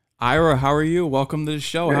Ira, how are you? Welcome to the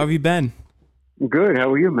show. How Hey, have you been? good.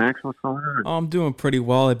 How are you, Max? What's going on? Oh, I'm doing pretty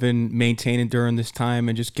well. I've been maintaining during this time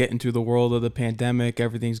and just getting through the world of the pandemic.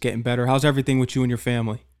 Everything's getting better. How's everything with you and your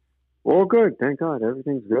family? All good. Thank God.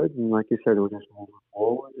 Everything's good. And like you said, we're just moving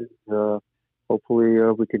forward. And, hopefully,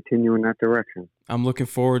 we continue in that direction. I'm looking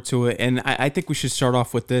forward to it. And I think we should start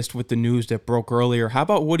off with this, with the news that broke earlier. How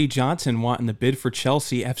about Woody Johnson wanting to bid for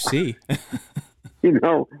Chelsea FC? You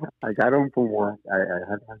know, I got home from work. I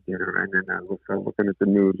had my dinner, and then I was looking at the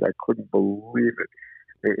news. I couldn't believe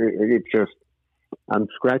it. It just, I'm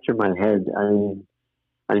scratching my head. I mean,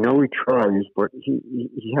 I know he tries, but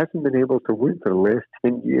he hasn't been able to win for the last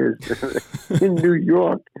 10 years in New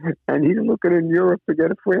York, and he's looking in Europe to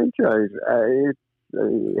get a franchise. It's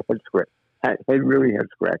head scratch. Head really head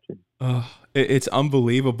scratching. It's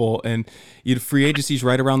unbelievable. And free agency's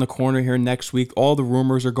right around the corner here next week. All the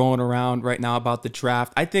rumors are going around right now about the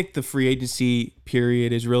draft. I think the free agency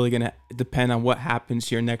period is really going to depend on what happens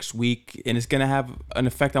here next week, and it's going to have an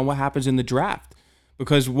effect on what happens in the draft.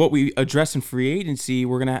 Because what we address in free agency,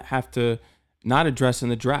 we're going to have to not address in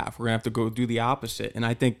the draft. We're going to have to go do the opposite. And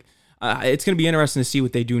I think it's going to be interesting to see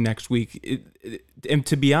what they do next week. And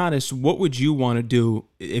to be honest, what would you want to do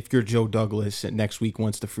if you're Joe Douglas next week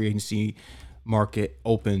once the free agency market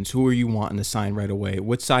opens? Who are you wanting to sign right away?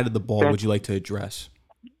 What side of the ball That's would you like to address?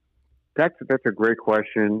 that's a great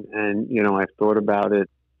question, and I've thought about it.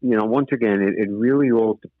 Once again, it really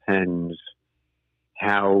all depends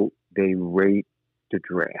how they rate the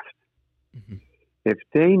draft. Hmm. If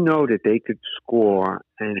they know that they could score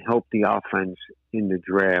and help the offense in the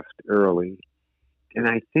draft early, then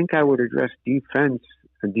I think I would address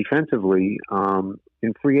defensively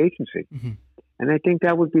in free agency. Hmm. And I think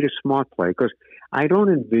that would be the smart play because I don't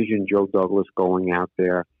envision Joe Douglas going out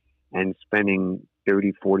there and spending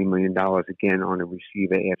 $30-40 million again on a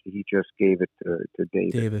receiver after he just gave it to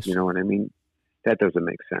Davis. You Davis. know what I mean? That doesn't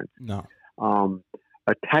make sense. No. Um,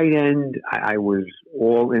 a tight end, I was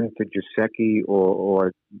all into Giuseppe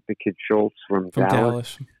or the kid Schultz from From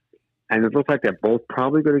Dallas, Dallas. and it looks like they're both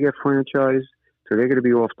probably going to get franchised, so they're going to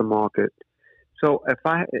be off the market. So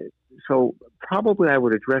so probably I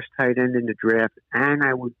would address tight end in the draft, and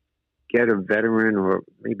I would get a veteran or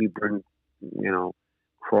maybe bring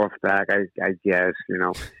Croft back. I guess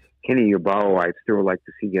Kenny Yeboah I'd still like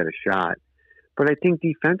to see get a shot, but I think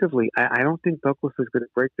defensively, I don't think Douglas is going to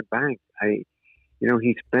break the bank.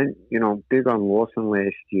 He spent, big on Lawson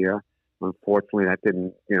last year. Unfortunately, that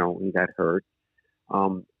didn't, he got hurt.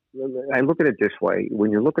 Um, I look at it this way.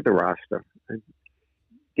 When you look at the roster,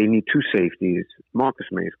 they need two safeties. Marcus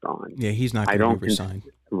May's gone. Yeah, he's not I going to be don't, resigned.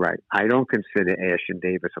 right. I don't consider Ashton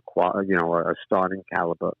Davis a starting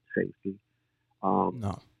caliber safety. Um,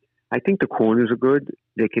 No. I think the corners are good.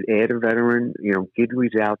 They could add a veteran.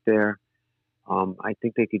 Gidry's out there. I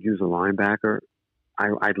think they could use a linebacker.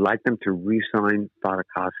 I'd like them to re-sign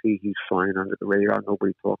Fatukasi. He's flying under the radar.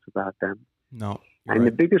 Nobody talks about them. No. You're And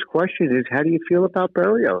the right. biggest question is, how do you feel about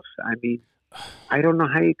Berrios? I mean, I don't know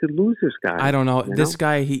how you could lose this guy. I don't know. You This know?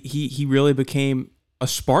 guy, he really became a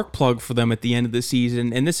spark plug for them at the end of the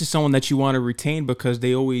season. And this is someone that you want to retain because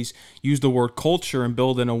they always use the word culture and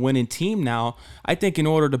building a winning team now. I think in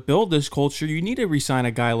order to build this culture, you need to resign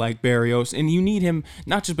a guy like Barrios. And you need him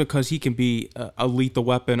not just because he can be a lethal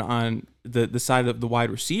weapon on the side of the wide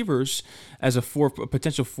receivers as a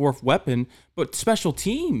potential fourth weapon, but special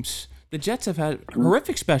teams. The Jets have had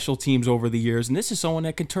horrific special teams over the years, and this is someone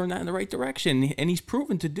that can turn that in the right direction, and he's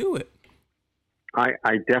proven to do it.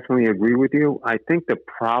 I definitely agree with you. I think the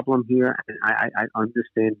problem here, and I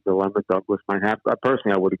understand the dilemma Douglas might have.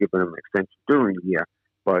 Personally, I would have given him an extension during the year,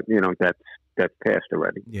 but that's passed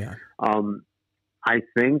already. Yeah, Um, I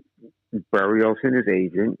think Berrios and his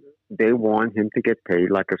agent, they want him to get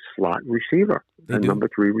paid like a slot receiver, they a do. number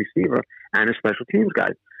three receiver, and a special teams guy,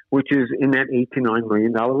 which is in that $8 to $9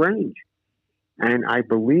 million range. And I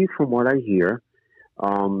believe, from what I hear,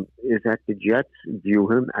 is that the Jets view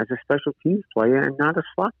him as a special teams player and not a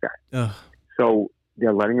slot guy. Ugh. So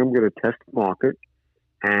they're letting him get a test market,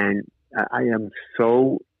 and I am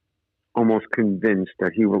so almost convinced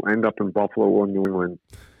that he will end up in Buffalo or New England.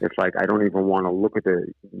 It's like I don't even want to look at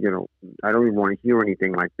I don't even want to hear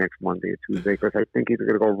anything like next Monday or Tuesday because I think he's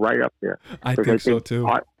going to go right up there. I Because think so too.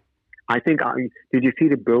 I think, did you see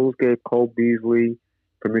the Bills gave Cole Beasley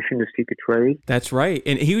permission to seek a trade? That's right,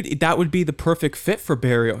 and that would be the perfect fit for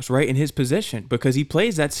Barrios, right, in his position because he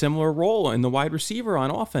plays that similar role in the wide receiver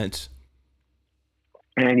on offense.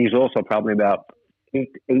 And he's also probably about 8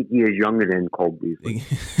 years younger than Cole Beasley.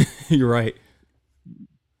 You're right.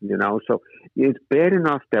 So it's bad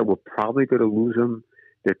enough that we're probably going to lose him.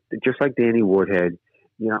 That just like Danny Woodhead,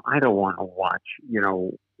 I don't want to watch,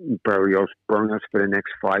 Berrios burn us for the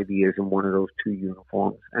next 5 years in one of those two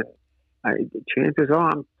uniforms. And chances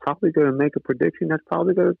are, I'm probably going to make a prediction. That's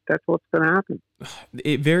what's going to happen.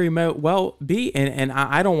 It very well be, and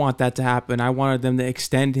I don't want that to happen. I wanted them to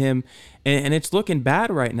extend him, and it's looking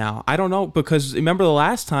bad right now. I don't know, because remember the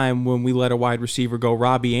last time when we let a wide receiver go,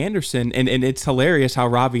 Robbie Anderson, and it's hilarious how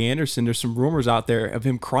Robbie Anderson, there's some rumors out there of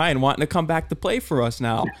him crying, wanting to come back to play for us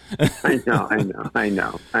now. I know.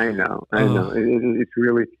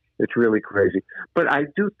 It's really crazy. But I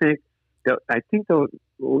do think they'll,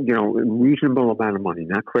 reasonable amount of money,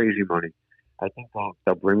 not crazy money. I think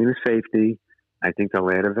they'll bring in a safety. I think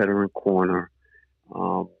they'll add a veteran corner.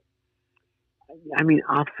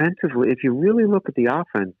 Offensively, if you really look at the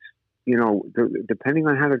offense, depending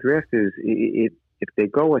on how the draft is, if they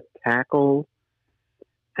go a tackle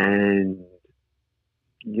and,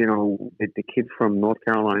 the kid from North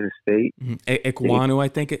Carolina State. Ekwonu, I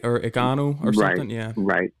think, or Ekanu or something. Yeah.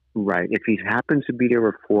 Right. If he happens to be there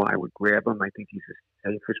at 4, I would grab him. I think he's the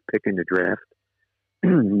safest pick in the draft.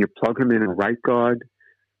 You plug him in a right guard.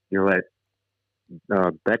 You let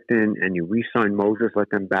Becton and you re-sign Moses, let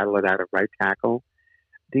them battle it out at right tackle.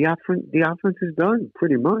 The offense is done,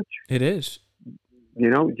 pretty much. It is.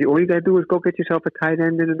 All you got to do is go get yourself a tight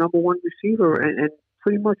end and a number one receiver, and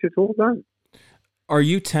pretty much it's all done. Are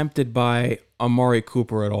you tempted by Amari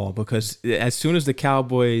Cooper at all? Because as soon as the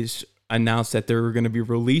Cowboys announced that they were going to be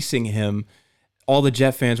releasing him, all the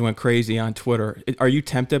Jet fans went crazy on Twitter. Are you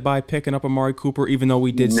tempted by picking up Amari Cooper, even though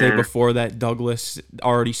we did say before that Douglas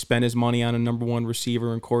already spent his money on a number one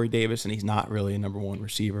receiver in Corey Davis, and he's not really a number one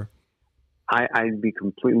receiver? I'd be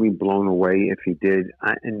completely blown away if he did.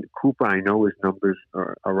 And Cooper, I know his numbers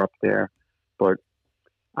are up there, but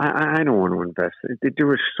I don't want to invest. There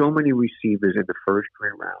were so many receivers in the first 3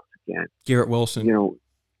 rounds again. Garrett Wilson.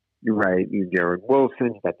 You're right. Garrett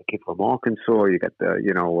Wilson. You got the kid from Arkansas. You got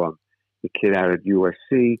the kid out of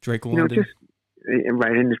USC. Drake London.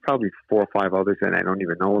 Right. And there's probably 4 or 5 others that I don't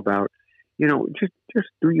even know about. Just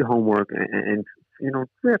do your homework and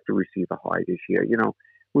draft a receiver high this year.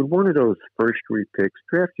 With one of those first 3 picks,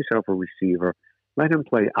 draft yourself a receiver. Let him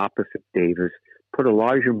play opposite Davis. Put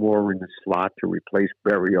Elijah Moore in the slot to replace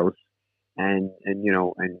Berrios, and then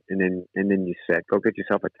you said, go get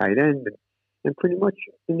yourself a tight end, and pretty much,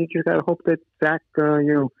 then you just gotta hope that Zach,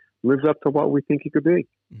 lives up to what we think he could be.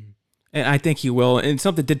 Mm-hmm. And I think he will. And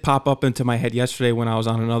something did pop up into my head yesterday when I was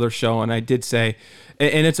on another show, and I did say,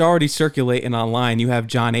 and it's already circulating online, you have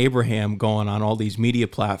John Abraham going on all these media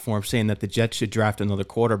platforms saying that the Jets should draft another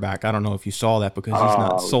quarterback. I don't know if you saw that, because he's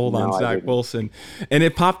not sold on Zach Wilson. And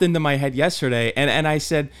it popped into my head yesterday, and I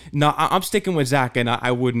said, no, I'm sticking with Zach, and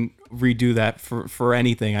I wouldn't redo that for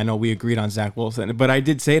anything. I know we agreed on Zach Wilson, but I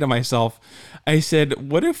did say to myself, I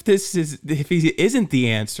said, what if he isn't the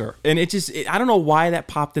answer? And I don't know why that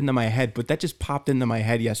popped into my head, but that just popped into my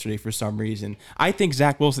head yesterday for some reason. I think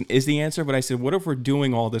Zach Wilson is the answer, but I said, what if we're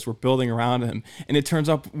doing all this, we're building around him, and it turns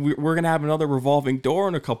out we're going to have another revolving door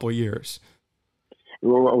in a couple of years?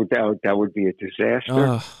 Well, that would be a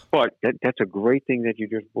disaster. But that's a great thing that you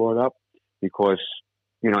just brought up, because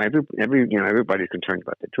everybody's concerned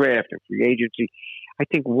about the draft and free agency. I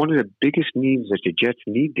think one of the biggest needs that the Jets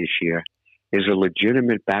need this year is a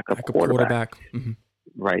legitimate backup quarterback. Mm-hmm.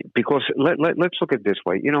 Right, because let's look at it this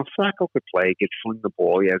way. Flacco could play, could fling the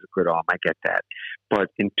ball. He has a good arm. I get that. But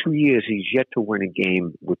in 2 years, he's yet to win a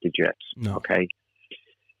game with the Jets. No. Okay?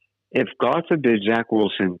 If, God forbid, Zach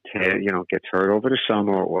Wilson gets hurt over the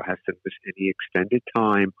summer or has to miss any extended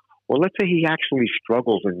time, or let's say he actually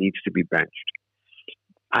struggles and needs to be benched,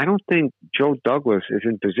 I don't think Joe Douglas is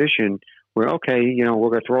in position where, okay, we're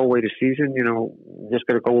going to throw away the season, we're just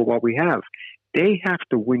going to go with what we have. They have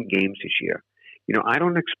to win games this year. I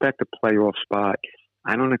don't expect a playoff spot.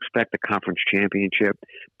 I don't expect a conference championship.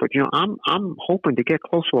 But, I'm hoping to get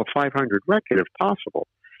close to a 500 record if possible.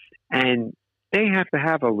 And they have to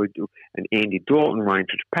have an Andy Dalton, Ryan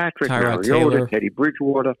Fitzpatrick, Mariota, Teddy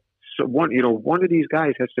Bridgewater. So one of these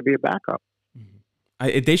guys has to be a backup.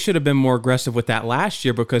 They should have been more aggressive with that last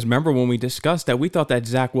year, because remember when we discussed that, we thought that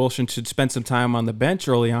Zach Wilson should spend some time on the bench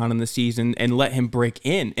early on in the season and let him break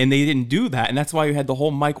in, and they didn't do that, and that's why you had the whole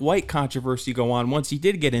Mike White controversy go on once he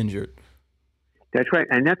did get injured. That's right,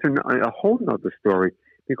 and that's a whole nother story,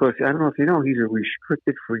 because I don't know if you know, he's a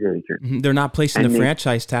restricted free agent. Mm-hmm. They're not placing the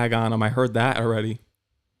franchise tag on him. I heard that already.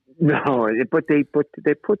 No, but they put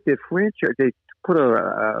the franchise. They put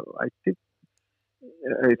I think.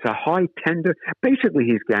 It's a high tender. Basically,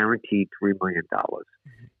 he's guaranteed $3 million.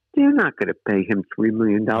 They're not going to pay him $3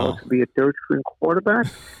 million to be a third-string quarterback.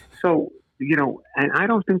 So, and I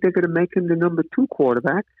don't think they're going to make him the number 2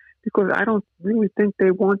 quarterback, because I don't really think they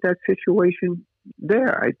want that situation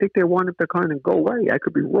there. I think they want him to kind of go away. I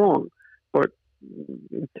could be wrong, but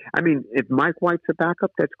I mean, if Mike White's a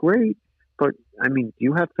backup, that's great. But I mean, do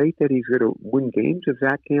you have faith that he's going to win games if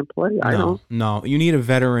Zach can't play? I don't. No. You need a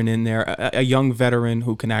veteran in there, a young veteran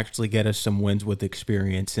who can actually get us some wins with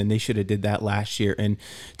experience, and they should have did that last year. And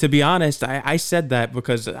to be honest, I said that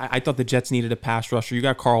because I thought the Jets needed a pass rusher. You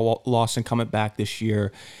got Carl Lawson coming back this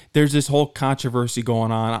year. There's this whole controversy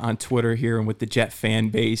going on Twitter here and with the Jet fan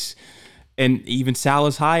base, and even Sal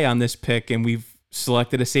is high on this pick, and we've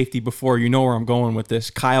selected a safety before. You know where I'm going with this.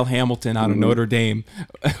 Kyle Hamilton out of Notre Dame.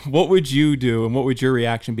 What would you do, and what would your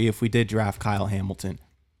reaction be if we did draft Kyle Hamilton?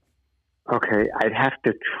 Okay, I'd have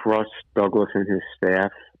to trust Douglas and his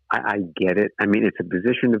staff. I get it. I mean, it's a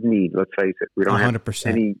position of need. Let's face it. We don't 100%.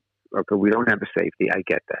 have any. Okay, we don't have a safety. I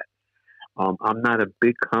get that. I'm not a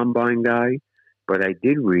big combine guy, but I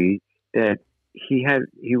did read that he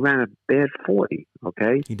ran a bad 40.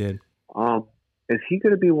 Okay, He did. Is he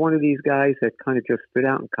going to be one of these guys that kind of just fit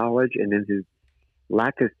out in college and then his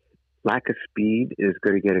lack of speed is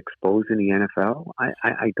going to get exposed in the NFL?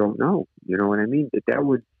 I don't know. You know what I mean? That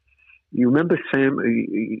would. You remember Sam?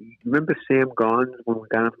 You remember Sam Gons when we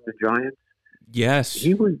got him from the Giants? Yes.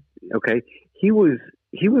 He was okay. He was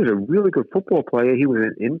a really good football player. He was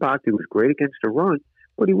an inbox. He was great against the run,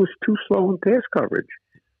 but he was too slow in pass coverage.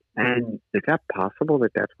 And is that possible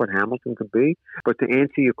that that's what Hamilton could be? But to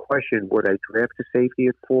answer your question, would I draft a safety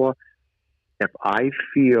at 4? If I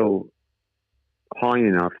feel high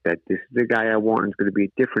enough that this is the guy I want and is going to be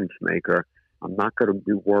a difference maker, I'm not going to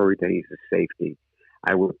be worried that he's a safety.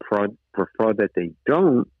 I would prefer that they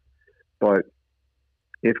don't, but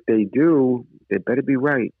if they do, they better be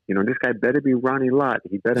right. You know, this guy better be Ronnie Lott.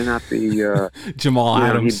 He better not be Jamal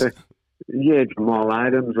Adams. Jamal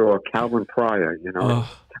Adams or Calvin Pryor, you know.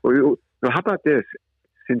 Well, how about this?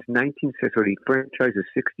 Since 1960, the franchise is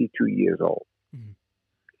 62 years old. Mm-hmm.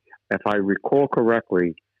 If I recall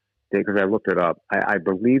correctly, because I looked it up, I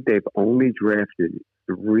believe they've only drafted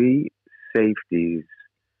 3 safeties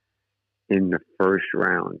in the first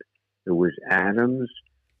round. It was Adams,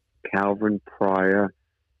 Calvin Pryor,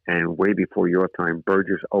 and way before your time,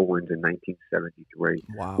 Burgess Owens in 1973.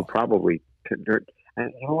 Wow. Who probably,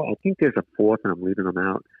 I think there's a 4th, and I'm leaving them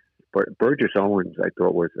out. But Burgess Owens, I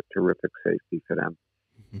thought, was a terrific safety for them.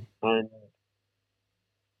 Mm-hmm. And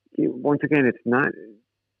once again, it's not,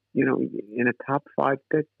 you know, in a top 5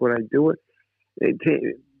 pick, would I do it?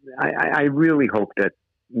 I really hope that,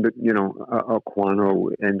 you know,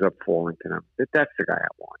 Aquano ends up falling to them. That's the guy I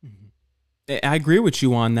want. Mm-hmm. I agree with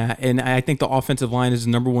you on that, and I think the offensive line is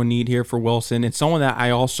the number 1 need here for Wilson. And someone that I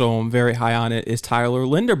also am very high on it is Tyler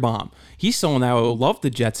Linderbaum. He's someone that I would love the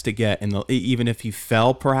Jets to get, even if he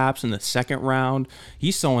fell perhaps in the 2nd round.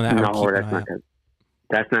 He's someone that I would keep an eye on.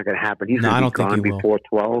 That's not going to happen. He's going to be gone before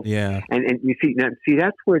 12. Yeah, and you see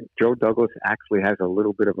that's where Joe Douglas actually has a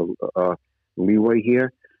little bit of a leeway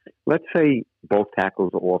here. Let's say both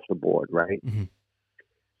tackles are off the board, right? Mm-hmm.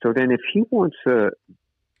 So then, if he wants to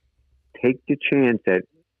take the chance that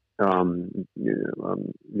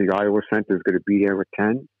the Iowa Center is going to be there at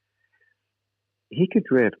 10, he could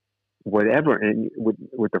draft whatever, and with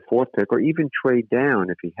the 4th pick, or even trade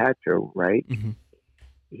down if he had to, right? Mm-hmm.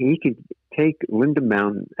 He could take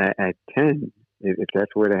Linderbaum at 10, if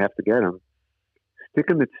that's where they have to get him, stick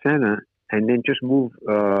him at center, and then just move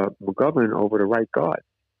McGovern over to right guard.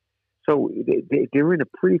 So they're in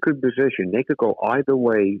a pretty good position. They could go either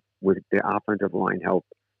way with their offensive line help.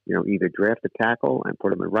 You know, either draft a tackle and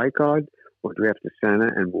put him at right guard, or draft a center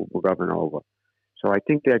and move McGovern over. So I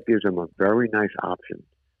think that gives them a very nice option.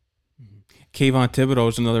 Kayvon Thibodeau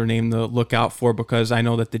is another name to look out for, because I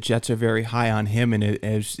know that the Jets are very high on him. And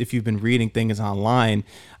if you've been reading things online,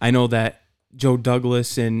 I know that Joe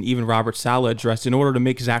Douglas and even Robert Saleh addressed, in order to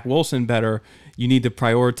make Zach Wilson better, you need to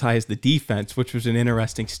prioritize the defense, which was an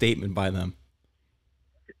interesting statement by them.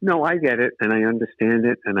 No, I get it, and I understand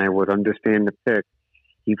it, and I would understand the pick.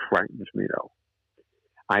 He frightens me, though.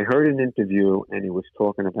 I heard an interview, and he was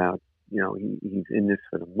talking about, you know, he's in this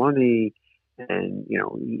for the money, and, you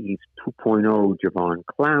know, he's 2.0 Javon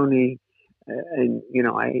Clowney. And, you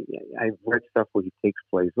know, I've read stuff where he takes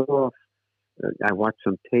plays off. I watched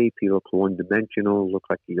some tape. He looks one-dimensional, looks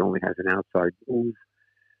like he only has an outside move.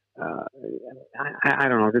 I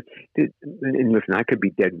don't know. And listen, I could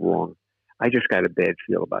be dead wrong. I just got a bad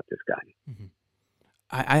feel about this guy.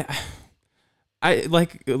 Mm-hmm. I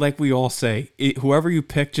like we all say, whoever you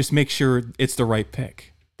pick, just make sure it's the right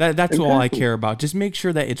pick. That's exactly all I care about. Just make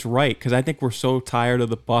sure that it's right, because I think we're so tired of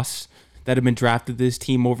the bus that have been drafted to this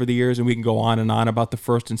team over the years, and we can go on and on about the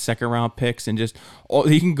first and second round picks, and just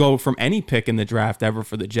you can go from any pick in the draft ever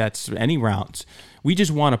for the Jets, any rounds. We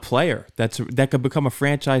just want a player that could become a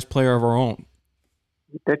franchise player of our own.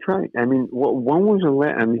 That's right. I mean, when was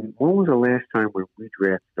the last time when we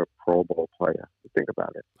drafted a Pro Bowl player? Think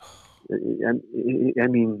about it. I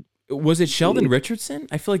mean, was it Sheldon Richardson?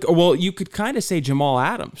 I feel like, well, you could kind of say Jamal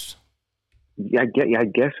Adams. Yeah, I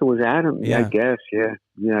guess it was Adams. Yeah. I guess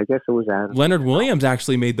it was Adams. Leonard Williams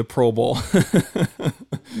actually made the Pro Bowl.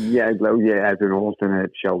 yeah, as an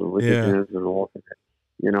alternate. Sheldon Richardson as an alternate.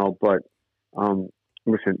 But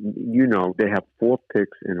listen, they have 4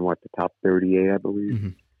 picks in the top 38, I believe. Mm-hmm.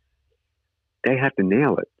 They have to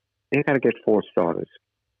nail it. They got to get 4 starters.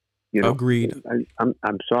 Agreed.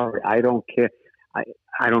 I'm sorry. I don't care.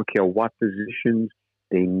 I don't care what positions.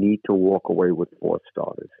 They need to walk away with 4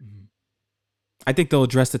 starters. Mm-hmm. I think they'll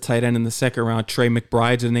address the tight end in the second round. Trey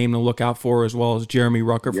McBride's a name to look out for, as well as Jeremy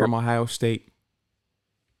Rucker from Ohio State.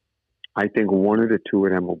 I think one of the 2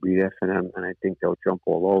 of them will be there for them, and I think they'll jump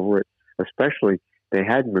all over it. Especially, they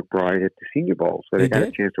had McBride at the Senior Bowl, so they got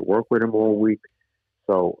a chance to work with him all week.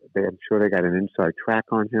 So I'm sure they got an inside track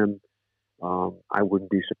on him. I wouldn't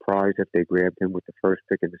be surprised if they grabbed him with the first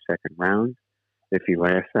pick in the second round, if he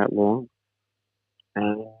lasts that long.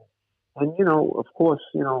 And of course,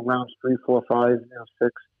 rounds 3, 4, 5,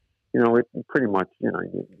 6, it pretty much,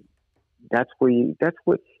 that's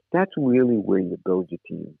really where you build your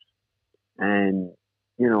teams. And,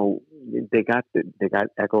 they got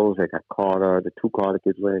Echols, they got Carter, the 2 Carter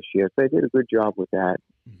kids last year. So they did a good job with that.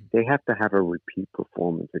 Mm-hmm. They have to have a repeat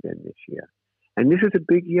performance again this year. And this is a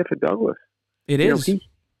big year for Douglas. It is. This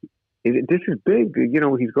is big.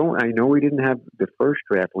 He's going, I know he didn't have the first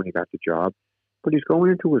draft when he got the job, but he's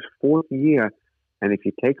going into his 4th year. And if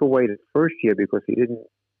you take away the first year because he didn't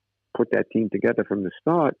put that team together from the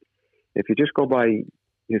start, if you just go by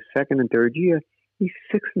his second and third year, he's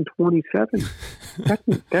 6-27.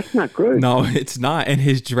 That's not good. No, it's not. And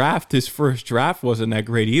his first draft wasn't that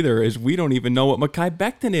great either, as we don't even know what Mekhi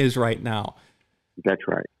Becton is right now. That's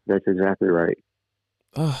right. That's exactly right.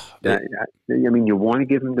 You want to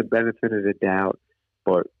give him the benefit of the doubt,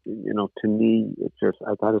 but, to me, it's just,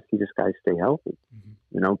 I got to see this guy stay healthy.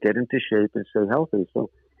 Mm-hmm. Get into shape and stay healthy. So,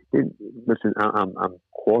 listen, I'm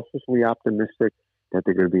cautiously optimistic that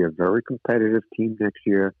they're going to be a very competitive team next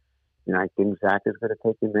year. I think Zach is going to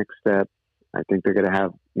take the next step. I think they're going to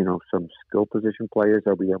have, some skill position players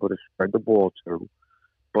they'll be able to spread the ball to.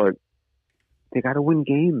 But they got to win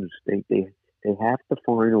games. They have to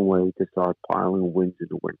find a way to start piling wins in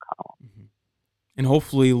the win column. Mm-hmm. And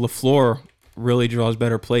hopefully LaFleur really draws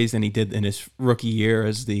better plays than he did in his rookie year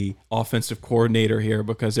as the offensive coordinator here,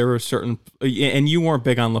 because there were certain, and you weren't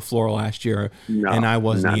big on LaFleur last year, and I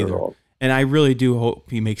wasn't either. And I really do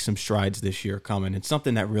hope he makes some strides this year coming. And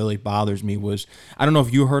something that really bothers me was, I don't know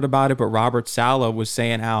if you heard about it, but Robert Saleh was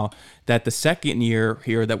saying how that the second year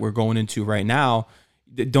here that we're going into right now,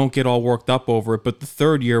 don't get all worked up over it, but the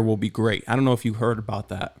third year will be great. I don't know if you heard about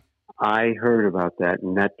that. I heard about that,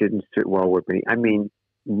 and that didn't sit well with me. I mean,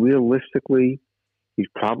 realistically, he's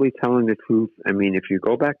probably telling the truth. I mean, if you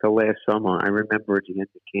go back to last summer, I remember at the end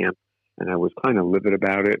of camp, and I was kind of livid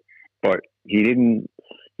about it, but he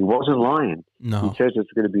wasn't lying. No. He says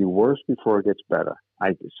it's going to be worse before it gets better.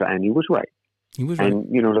 And he was right. He was right.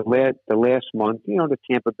 And, the last month, the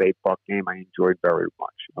Tampa Bay Buck game I enjoyed very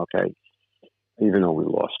much, okay? Even though we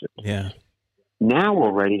lost it. Yeah. Now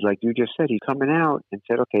already, like you just said, he's coming out and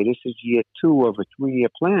said, okay, this is year 2 of a 3-year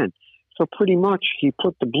plan. So pretty much he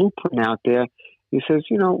put the blueprint out there. He says,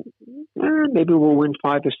 maybe we'll win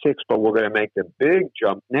 5 or 6, but we're going to make the big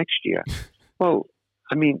jump next year. Well,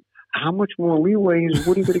 I mean, how much more leeway is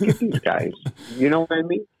Woody going to give these guys? You know what I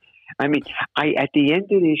mean? I mean, at the end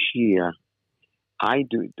of this year,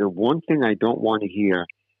 the one thing I don't want to hear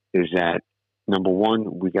is that, number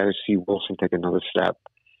one, we got to see Wilson take another step.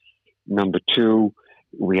 Number 2,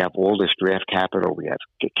 we have all this draft capital. We have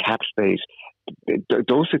cap space.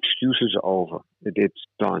 Those excuses are over. It's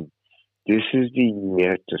done. This is the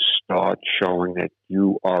year to start showing that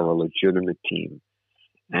you are a legitimate team.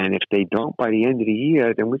 And if they don't by the end of the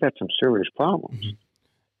year, then we got some serious problems. Mm-hmm.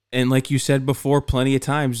 And like you said before, plenty of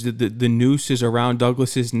times, the noose is around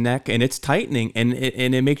Douglas's neck, and it's tightening, and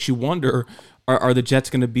it makes you wonder, are the Jets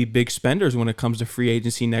going to be big spenders when it comes to free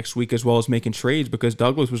agency next week, as well as making trades? Because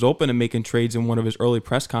Douglas was open to making trades in one of his early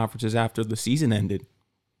press conferences after the season ended.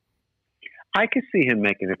 I could see him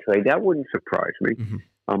making a trade. That wouldn't surprise me. Mm-hmm.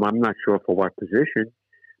 I'm not sure for what position,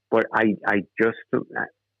 but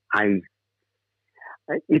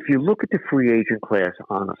if you look at the free agent class,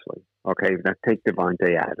 honestly, okay, now take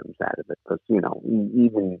Devontae Adams out of it, because,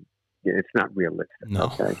 even It's not realistic. No.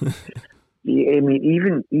 Okay. I mean,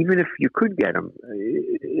 even if you could get him,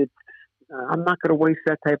 I'm not going to waste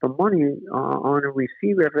that type of money on a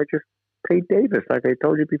receiver if I just paid Davis, like I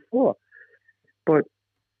told you before. But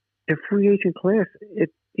the free agent class,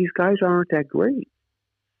 these guys aren't that great.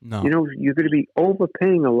 No. You know, you're going to be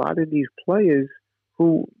overpaying a lot of these players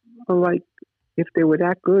who are like, if they were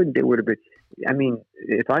that good, they would have been. I mean,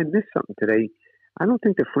 if I missed something today, I don't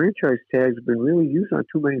think the franchise tag's been really used on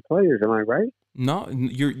too many players. Am I right? No,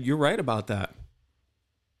 you're right about that.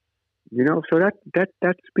 You know, so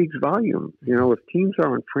that speaks volume. You know, if teams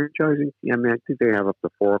aren't franchising, I mean, I think they have up to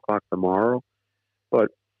 4:00 tomorrow, but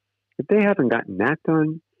if they haven't gotten that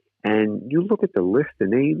done, and you look at the list of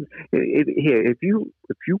names here, if you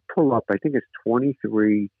pull up, I think it's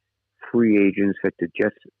 23 free agents that the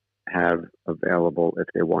Jets have available if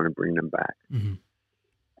they want to bring them back. Mm-hmm.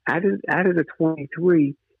 Out of the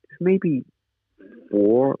 23, there's maybe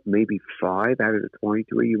 4, maybe 5 out of the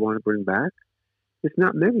 23 you want to bring back. It's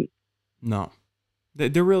not many. No,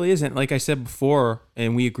 there really isn't. Like I said before,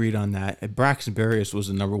 and we agreed on that, Braxton Berrios was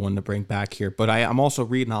the number one to bring back here. But I'm also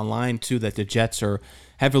reading online, too, that the Jets are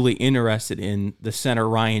heavily interested in the center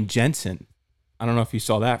Ryan Jensen. I don't know if you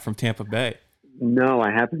saw that from Tampa Bay. No,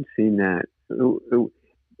 I haven't seen that.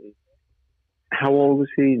 How old is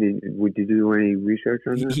he? Would you do any research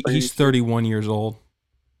on that? He's 31 years old.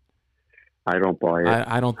 I don't buy it.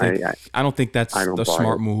 I don't think that's the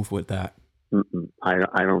smart move with that.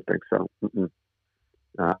 I don't think so.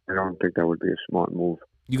 I don't think that would be a smart move.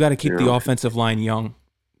 You got to keep the offensive line young.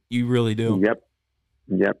 You really do.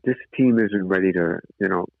 Yep. This team isn't ready to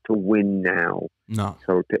win now. No.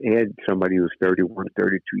 So to add somebody who's 31,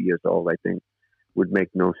 32 years old, I think would make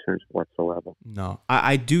no sense whatsoever. No.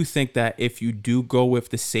 I do think that if you do go with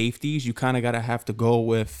the safeties, you kind of have to go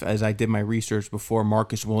with, as I did my research before,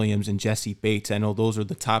 Marcus Williams and Jesse Bates. I know those are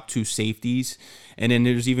the top 2 safeties. And then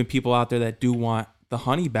there's even people out there that do want the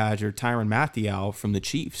Honey Badger, Tyrann Mathieu from the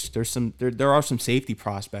Chiefs. There are some safety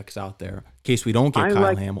prospects out there in case we don't get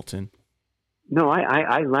Kyle Hamilton. No,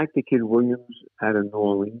 I like the kid Williams out of New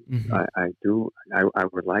Orleans. Mm-hmm. I do. I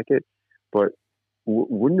would like it. But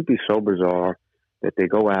wouldn't it be so bizarre that they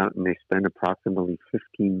go out and they spend approximately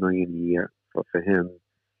 $15 million a year for him,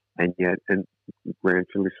 and yet, and granted,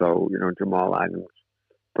 so Jamal Adams,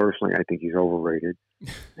 personally, I think he's overrated,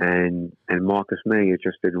 and Marcus May, it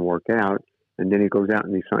just didn't work out, and then he goes out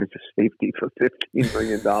and he signs a safety for $15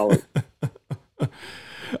 million.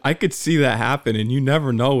 I could see that happen, and you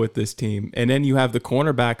never know with this team. And then you have the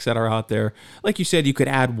cornerbacks that are out there. Like you said, you could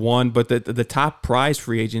add one, but the top prize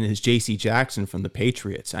free agent is J.C. Jackson from the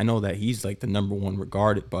Patriots. I know that he's like the number one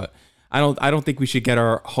regarded, but I don't think we should get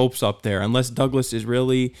our hopes up there unless Douglas is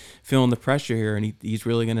really feeling the pressure here and he's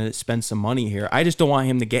really going to spend some money here. I just don't want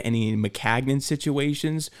him to get any Maccagnan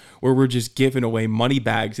situations where we're just giving away money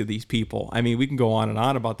bags to these people. I mean, we can go on and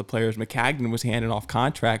on about the players. Maccagnan was handing off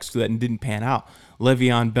contracts that didn't pan out.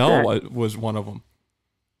 Le'Veon Bell was one of them.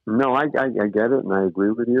 No, I get it, and I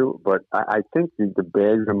agree with you. But I think the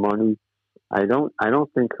bags of money, I don't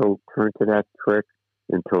think he'll turn to that trick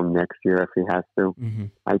until next year if he has to. Mm-hmm.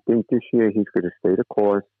 I think this year he's going to stay the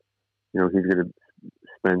course. He's going to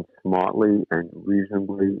spend smartly and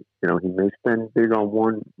reasonably. He may spend big on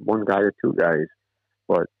one guy or 2 guys,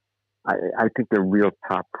 but I think the real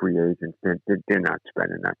top free agents, they're not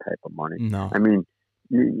spending that type of money. No. I mean,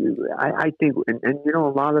 I think, and a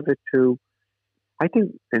lot of it too, I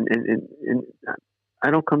think, and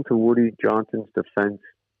I don't come to Woody Johnson's defense,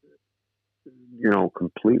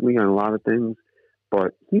 completely on a lot of things,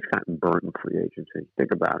 but he's gotten burnt in free agency.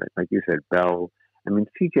 Think about it. Like you said, Bell. I mean,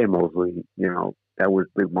 C.J. Mosley, that was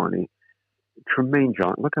big money. Tremaine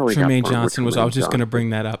Johnson, look how he got burnt. Tremaine Johnson was, I was just going to bring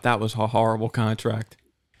that up. That was a horrible contract.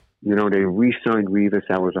 They re-signed Revis.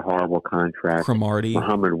 That was a horrible contract. Cromartie.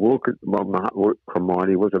 Muhammad Wilkerson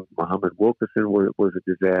was a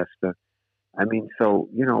disaster. I mean, so,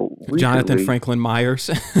 recently, Jonathan Franklin Myers.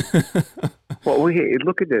 Well,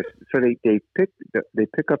 look at this. So they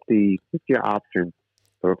pick up the 5-year option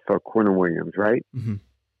for Quinn Williams, right? Mm-hmm.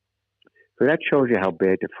 So that shows you how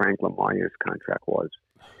bad the Franklin Myers contract was,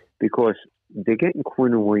 because they're getting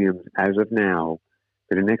Quinn Williams as of now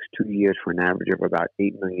for the next 2 years for an average of about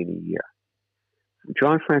 $8 million a year.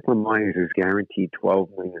 John Franklin Myers is guaranteed $12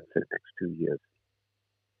 million for the next 2 years.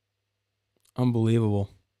 Unbelievable.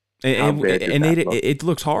 And it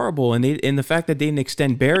looks horrible. And the fact that they didn't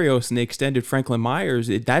extend Berrios and they extended Franklin Myers,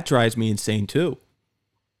 that drives me insane too.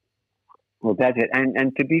 Well, that's it.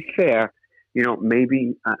 And to be fair,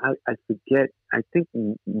 maybe I forget. I think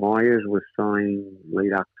Myers was signed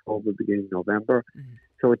late October, beginning November. Mm-hmm.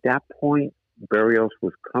 So at that point, Berrios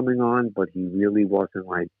was coming on, but he really wasn't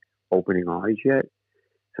like opening eyes yet.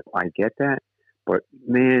 So I get that. But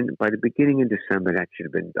man, by the beginning of December, that should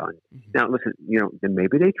have been done. Mhm. Now, listen, then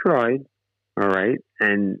maybe they tried, all right,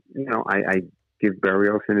 and I give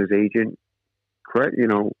Barrios and his agent credit.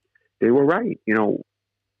 They were right.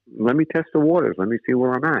 Let me test the waters. Let me see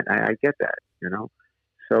where I'm at. I get that.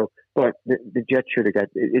 So, but the Jets should have got.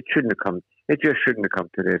 It shouldn't have come. It just shouldn't have come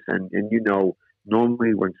to this. And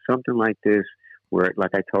normally when something like this, where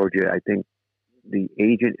like I told you, I think the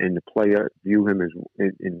agent and the player view him as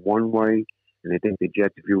in one way, and I think the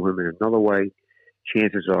Jets view him in another way.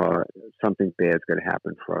 Chances are something bad is going to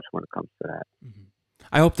happen for us when it comes to that. Mhm.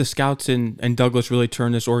 I hope the scouts and Douglas really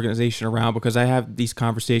turn this organization around, because I have these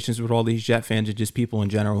conversations with all these Jet fans and just people in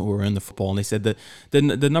general who are in the football, and they said that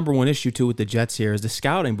the number one issue too with the Jets here is the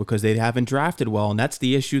scouting, because they haven't drafted well, and that's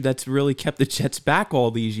the issue that's really kept the Jets back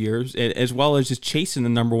all these years, as well as just chasing the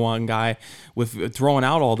number one guy with throwing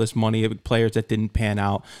out all this money of players that didn't pan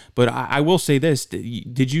out. But I will say this: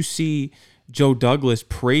 did you see Joe Douglas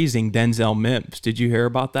praising Denzel Mims? Did you hear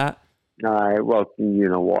about that? Well, you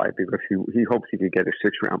know why? Because he hopes he could get a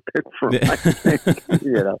 6-round pick from him. I think,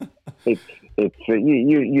 it's I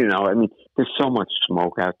mean, there's so much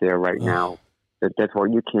smoke out there right now that's why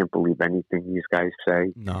you can't believe anything these guys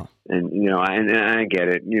say. No, and and I get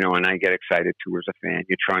it, and I get excited too as a fan.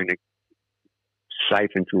 You're trying to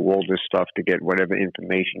siphon through all this stuff to get whatever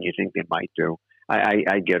information you think they might do.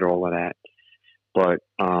 I get all of that, but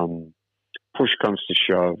push comes to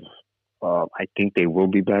shove, I think they will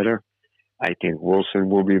be better. I think Wilson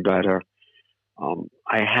will be better.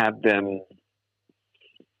 I have them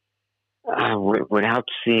without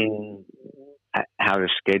seeing how the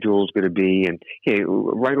schedule is going to be. And hey,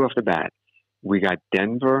 right off the bat, we got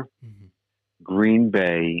Denver, Green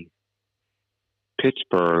Bay,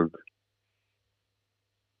 Pittsburgh,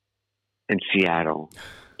 and Seattle.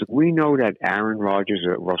 Do we know that Aaron Rodgers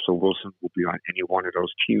or Russell Wilson will be on any one of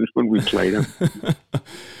those teams when we play them?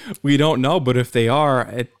 We don't know, but if they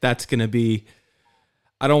are, that's going to be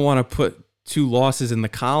 – I don't want to put 2 losses in the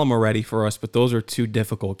column already for us, but those are 2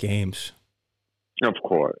 difficult games. Of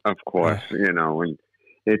course. And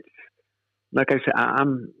it's – like I said,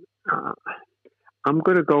 I'm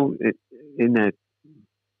going to go in that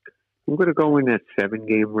 – I'm going to go in that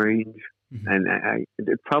 7-game range. Mm-hmm. And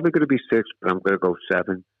it's probably going to be 6, but I'm going to go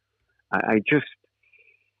 7. I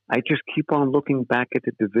just keep on looking back at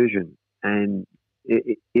the division, and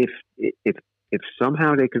if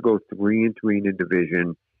somehow they could go 3-3 in the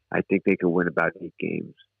division, I think they could win about 8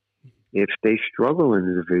 games. If they struggle in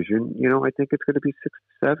the division, I think it's going to be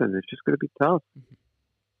 6-7. It's just going to be tough.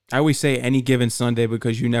 I always say any given Sunday,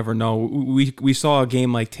 because you never know. We saw a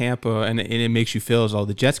game like Tampa, and it makes you feel as though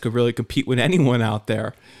the Jets could really compete with anyone out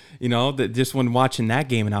there. That just when watching that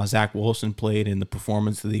game and how Zach Wilson played, and the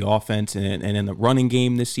performance of the offense, and in the running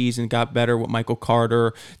game this season got better with Michael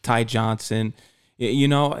Carter, Ty Johnson.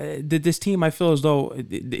 This team, I feel as though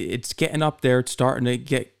it's getting up there. It's starting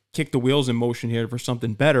to kick the wheels in motion here for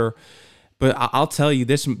something better. But I'll tell you,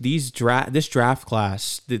 this draft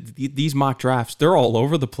class, these mock drafts, they're all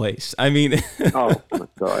over the place. I mean, oh my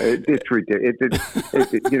God, it's ridiculous.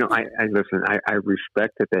 I listen. I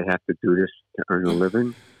respect that they have to do this to earn a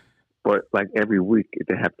living, but like every week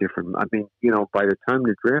they have different. I mean, by the time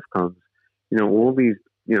the draft comes, all these,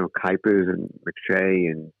 Kuipers and McShay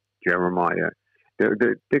and Jeremiah, they're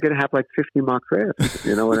going to have like 50 mock drafts.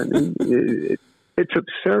 You know what I mean? It's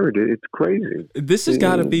absurd. It's crazy. This has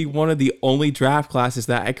got to be one of the only draft classes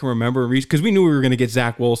that I can remember, because we knew we were going to get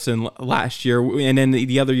Zach Wilson last year, and then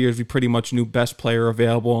the other years we pretty much knew best player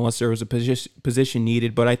available unless there was a position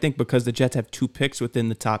needed. But I think because the Jets have 2 picks within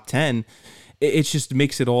the top 10, it just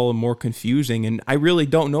makes it all more confusing, and I really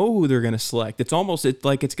don't know who they're going to select. It's almost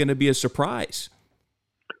like it's going to be a surprise.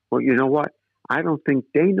 Well, you know what? I don't think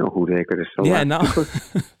they know who they're going to select. Yeah, no.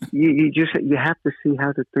 you have to see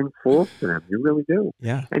how the thing falls to them. You really do.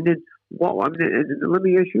 Yeah. And then, let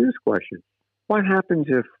me ask you this question: what happens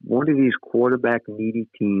if one of these quarterback needy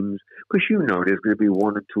teams, because there's going to be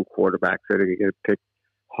 1 or 2 quarterbacks that are going to get picked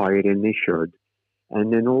higher than they should,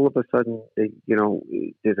 and then all of a sudden,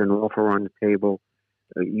 there's an offer on the table.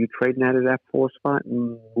 You trading out of that 4 spot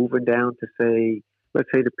and moving down to let's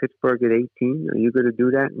say the Pittsburgh at 18. Are you going to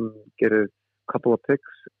do that and get a couple of picks,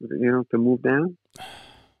 to move down?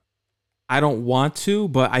 I don't want to,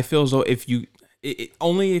 but I feel as though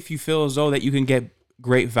only if you feel as though that you can get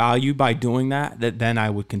great value by doing that then I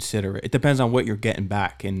would consider it. It depends on what you're getting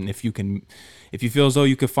back, and if you feel as though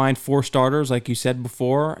you could find 4 starters like you said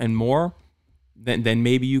before and more, then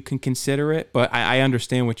maybe you can consider it. But I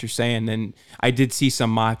understand what you're saying, and I did see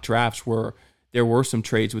some mock drafts where there were some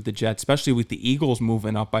trades with the Jets, especially with the Eagles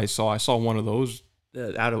moving up. I saw one of those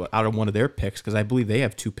out of one of their picks, because I believe they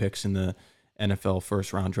have 2 picks in the NFL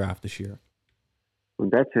first round draft this year. Well,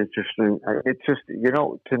 that's interesting. It's just,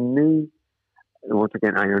 to me, once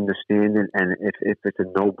again, I understand it, and if it's a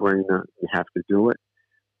no-brainer, you have to do it.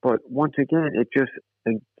 But once again, it just,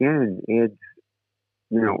 again, adds,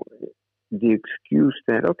 the excuse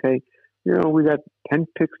that, okay, we got 10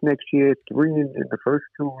 picks next year, 3 in the first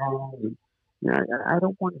 2 rounds. I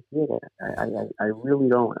don't want to hear that. I really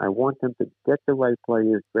don't. I want them to get the right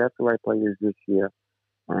players, draft the right players this year,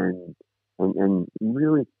 and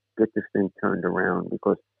really get this thing turned around,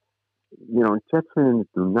 because, Jets fans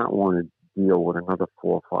do not want to deal with another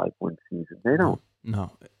 4 or 5 win season. They don't.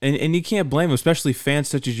 No. And you can't blame them, especially fans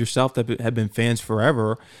such as yourself that have been fans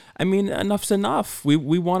forever. I mean, enough's enough. We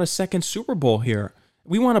want a second Super Bowl here.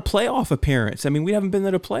 We want a playoff appearance. I mean, we haven't been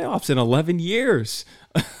to the playoffs in 11 years.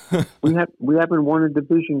 we haven't won a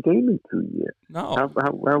division game in 2 years. No.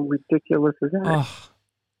 How ridiculous is that? Oh,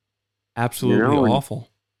 absolutely awful.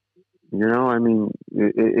 I mean,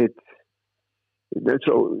 it's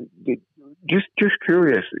so. Just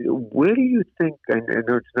curious, where do you think? I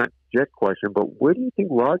know it's not Jet question, but where do you think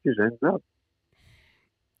Rodgers ends up?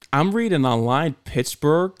 I'm reading online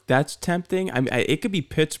Pittsburgh. That's tempting. I mean, it could be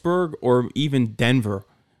Pittsburgh or even Denver.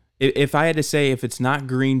 If I had to say, if it's not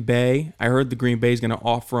Green Bay, I heard the Green Bay is going to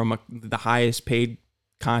offer him the highest paid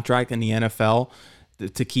contract in the NFL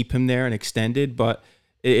to keep him there and extended. But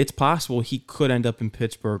it's possible he could end up in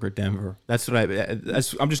Pittsburgh or Denver. That's what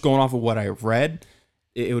I'm just going off of what I read.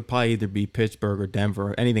 It would probably either be Pittsburgh or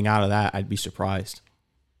Denver. Anything out of that, I'd be surprised.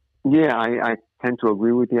 Yeah, I tend to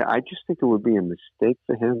agree with you. I just think it would be a mistake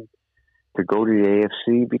for him to go to the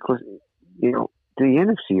AFC, because, the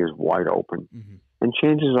NFC is wide open. Mm-hmm. And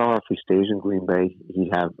chances are, if he stays in Green Bay,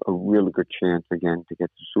 he'd have a really good chance again to get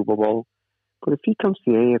to the Super Bowl. But if he comes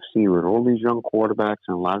to the AFC with all these young quarterbacks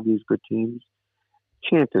and a lot of these good teams,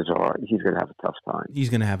 chances are he's going to have a tough time. He's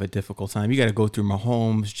going to have a difficult time. You got to go through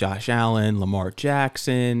Mahomes, Josh Allen, Lamar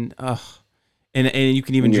Jackson. And you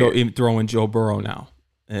can even throw in Joe Burrow now.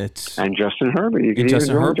 And Justin Herbert. You can even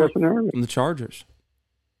throw in Justin Herbert from the Chargers.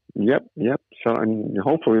 Yep. So, and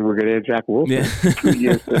hopefully we're going to add Zach Wilson 2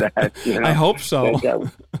 years to that. I hope so.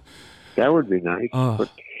 That would be nice. But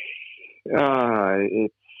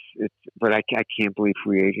but I can't believe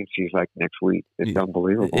free agency is like next week. It's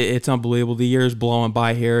unbelievable. It's unbelievable. The year is blowing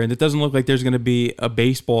by here, and it doesn't look like there's going to be a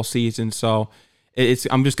baseball season. So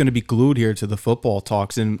I'm just going to be glued here to the football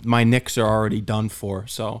talks, and my Knicks are already done for.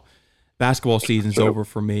 So basketball season's over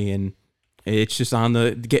for me, and it's just on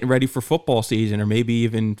the getting ready for football season, or maybe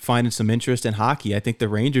even finding some interest in hockey. I think the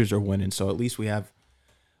Rangers are winning, so at least we have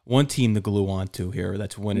one team to glue onto here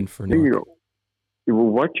that's winning for New York. Well,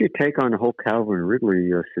 what's your take on the whole Calvin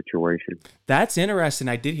Ridley situation? That's interesting.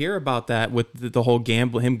 I did hear about that with the whole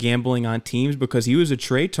him gambling on teams, because he was a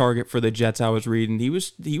trade target for the Jets. I was reading he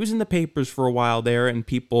was in the papers for a while there, and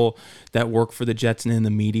people that work for the Jets and in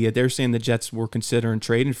the media, they're saying the Jets were considering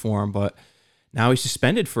trading for him, but now he's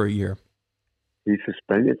suspended for a year. He's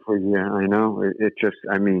suspended for a year. I know. It just,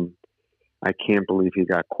 I mean, I can't believe he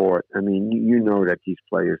got caught. I mean, that these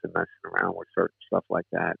players are messing around with certain stuff like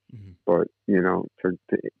that. Mm-hmm. But,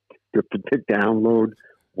 to download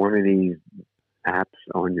one of these apps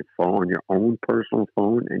on your phone, your own personal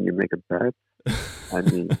phone, and you make a bet. I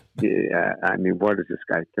mean, what is this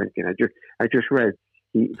guy thinking? I just read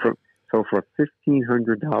for a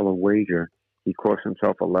 $1,500 wager, he cost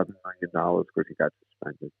himself $11 million because he got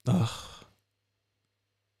suspended. Ugh.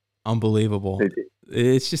 Unbelievable.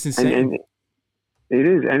 It's just insane. And it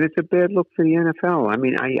is, and it's a bad look for the NFL. I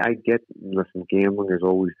mean, I get, listen, gambling has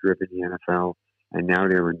always driven the NFL, and now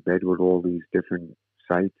they're in bed with all these different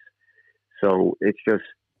sites. So it's just,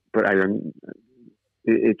 but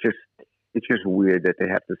it's just weird that they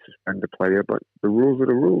have to suspend the player. But the rules are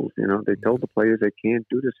the rules. They told the players they can't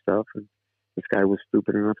do this stuff, and this guy was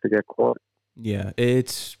stupid enough to get caught. Yeah,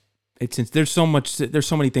 it's there's so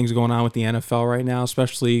many things going on with the NFL right now,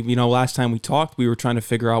 especially, last time we talked, we were trying to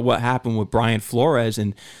figure out what happened with Brian Flores,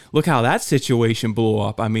 and look how that situation blew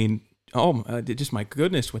up. I mean, just my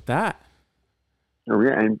goodness with that. Oh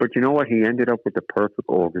yeah, but you know what? He ended up with the perfect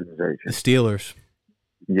organization. The Steelers.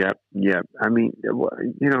 Yep. I mean,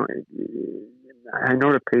 I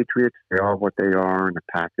know the Patriots, they are what they are, and the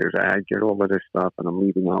Packers. I get all of this stuff, and I'm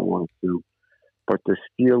leaving out one or two. But the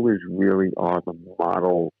Steelers really are the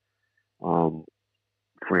model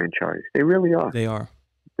franchise. They really are. They are.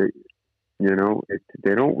 They don't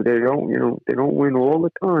win all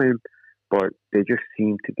the time, but they just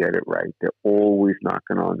seem to get it right. They're always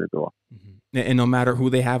knocking on the door. Mm-hmm. And no matter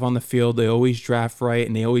who they have on the field, they always draft right,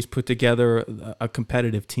 and they always put together a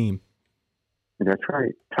competitive team. That's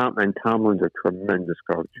right. Tomlin's a tremendous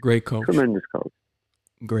coach. Great coach. Tremendous coach.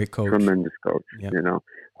 Great coach. Tremendous coach. Yep.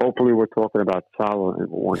 Hopefully we're talking about Salah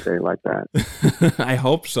one day like that. I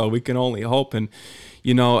hope so. We can only hope. And,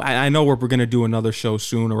 I know we're going to do another show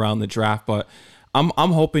soon around the draft, but I'm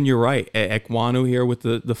hoping you're right. Ekwonu here with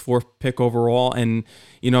the fourth pick overall. And,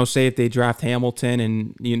 say if they draft Hamilton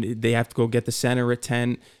and they have to go get the center at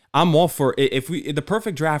 10, I'm all for it. The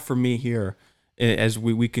perfect draft for me here, as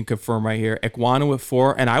we can confirm right here, Ekwonu at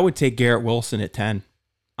 4, and I would take Garrett Wilson at 10.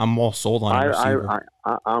 I'm all sold on a receiver.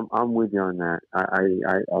 I'm with you on that.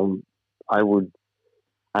 I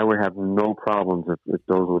would have no problems if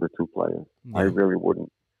those were the two players. Yeah. I really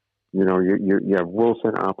wouldn't. You have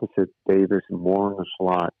Wilson opposite Davis, more in the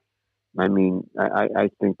slot. I mean, I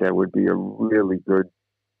think that would be a really good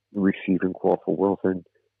receiving call for Wilson.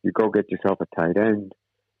 You go get yourself a tight end,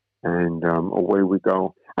 and away we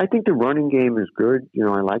go. I think the running game is good.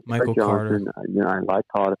 I like Michael Johnson. Carter. I like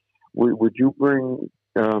Carter. Would you bring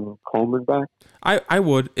Coleman back? I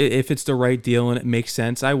would, if it's the right deal and it makes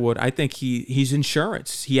sense. I would. I think he's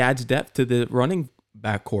insurance. He adds depth to the running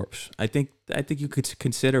back corps. I think you could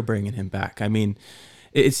consider bringing him back. I mean,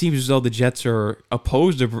 it seems as though the Jets are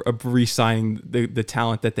opposed to re-signing the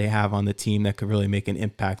talent that they have on the team that could really make an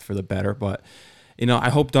impact for the better. But I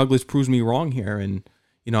hope Douglas proves me wrong here, and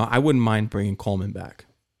I wouldn't mind bringing Coleman back.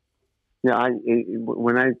 Yeah,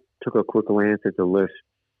 when I took a quick glance at the list,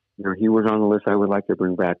 he was on the list. I would like to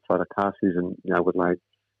bring back Fatukasi, and I would like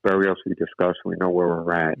Berrios. We discussed. We know where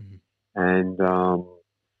we're at, and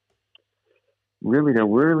really, there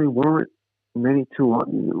really weren't many two.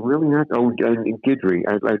 Really not. Oh, and Guidry.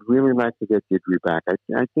 I'd really like to get Guidry back.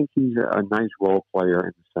 I think he's a nice role player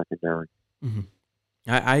in the secondary. Mm-hmm.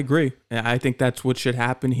 I agree. I think that's what should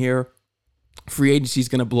happen here. Free agency is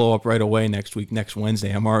going to blow up right away next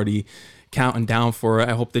Wednesday. I'm already counting down for it.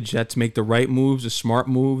 I hope the Jets make the right moves, the smart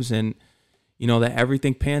moves, and that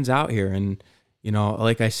everything pans out here. And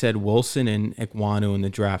like I said, Wilson and Ekwonu in the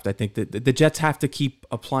draft. I think that the Jets have to keep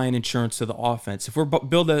applying insurance to the offense. If we're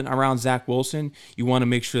building around Zach Wilson, you want to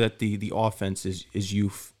make sure that the offense is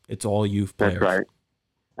youth. It's all youth players. That's right,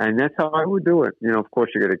 and that's how I would do it. Of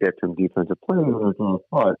course, you're going to get some defensive players,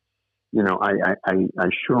 but I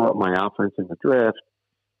shore up my offense in the draft,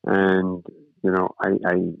 and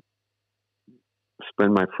I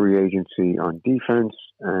spend my free agency on defense,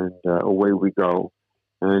 and away we go.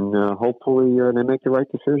 And hopefully they make the right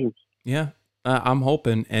decisions. Yeah, I'm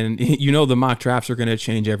hoping. And the mock drafts are going to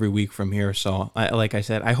change every week from here. So, like I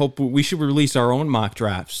said, I hope we should release our own mock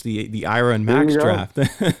drafts, the Ira and Max draft.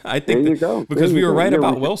 I think there you go. Because we were right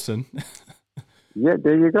about Wilson. Yeah,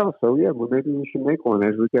 there you go. So, yeah, well, maybe we should make one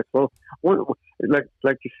as we get close.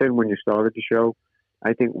 Like you said when you started the show,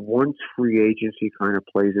 I think once free agency kind of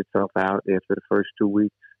plays itself out after the first 2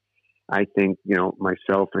 weeks, I think,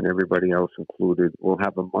 myself and everybody else included will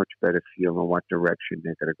have a much better feel on what direction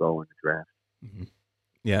they're going to go in the draft. Mm-hmm.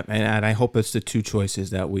 Yeah, and I hope it's the two choices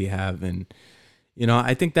that we have. And,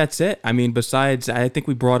 I think that's it. I mean, besides, I think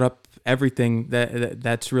we brought up everything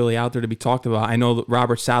that's really out there to be talked about. I know that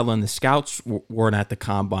Robert Saleh and the scouts weren't at the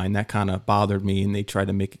combine. That kind of bothered me, and they tried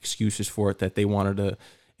to make excuses for it, that they wanted to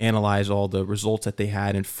analyze all the results that they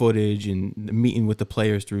had in footage and meeting with the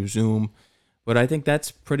players through Zoom. But I think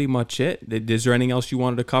that's pretty much it. Is there anything else you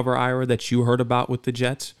wanted to cover, Ira, that you heard about with the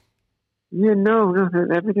Jets? Yeah, no,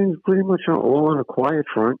 everything's pretty much all on a quiet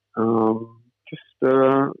front.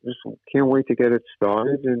 Just can't wait to get it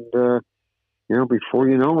started, and before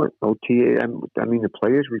you know it, OTA. I mean, the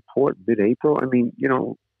players report mid-April. I mean,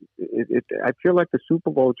 I feel like the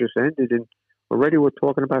Super Bowl just ended, and already we're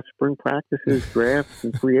talking about spring practices, drafts,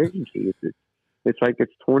 and free agency. It's like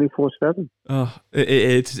it's 24/7.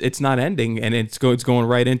 It's not ending, and it's going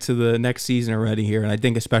right into the next season already here. And I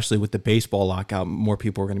think especially with the baseball lockout, more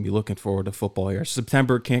people are going to be looking forward to football here.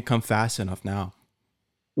 September can't come fast enough now.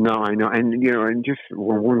 No, I know, and and just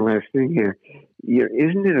one last thing here.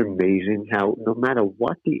 Isn't it amazing how no matter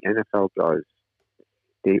what the NFL does,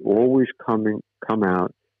 they always come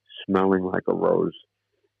out smelling like a rose.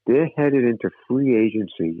 They're headed into free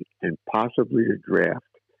agency and possibly the draft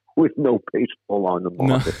with no baseball on the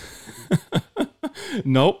market.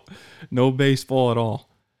 Nope, no baseball at all.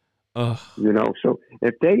 So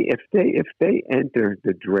if they enter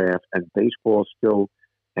the draft and baseball still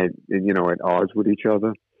at odds with each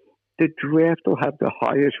other, the draft will have the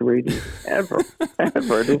highest rating ever.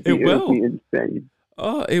 It'll be insane.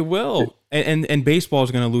 Oh, it will. And baseball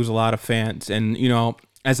is going to lose a lot of fans. And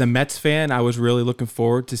as a Mets fan, I was really looking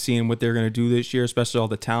forward to seeing what they're going to do this year, especially all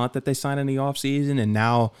the talent that they signed in the offseason. And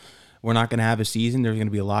now we're not going to have a season. There's going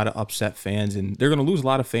to be a lot of upset fans, and they're going to lose a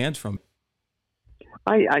lot of fans from it.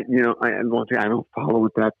 One thing, I don't follow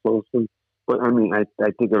it that closely, but I mean, I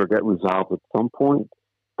think it'll get resolved at some point.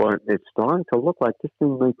 But it's starting to look like this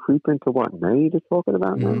thing may creep into what May they're talking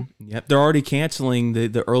about now. Yep, they're already canceling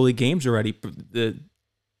the early games already.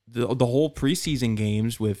 The whole preseason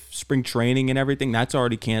games with spring training and everything, that's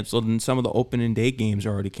already canceled, and some of the opening day games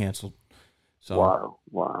are already canceled. So Wow.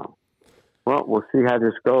 Well, we'll see how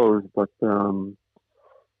this goes, but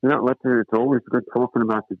it's always good talking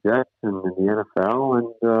about the Jets and the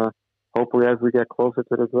NFL, and hopefully as we get closer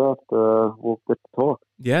to the draft, we'll get to talk.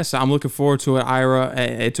 Yes, I'm looking forward to it, Ira.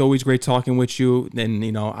 It's always great talking with you,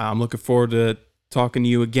 and I'm looking forward to talking to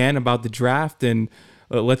you again about the draft, and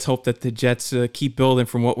let's hope that the Jets keep building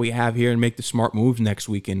from what we have here and make the smart moves next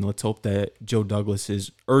week, and let's hope that Joe Douglas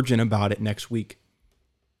is urgent about it next week.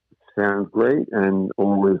 Sounds great, and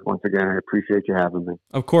always, once again, I appreciate you having me.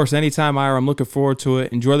 Of course, anytime, Ira. I'm looking forward to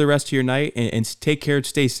it. Enjoy the rest of your night, and take care and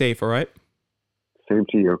stay safe, all right? Same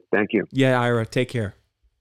to you. Thank you. Yeah, Ira, take care.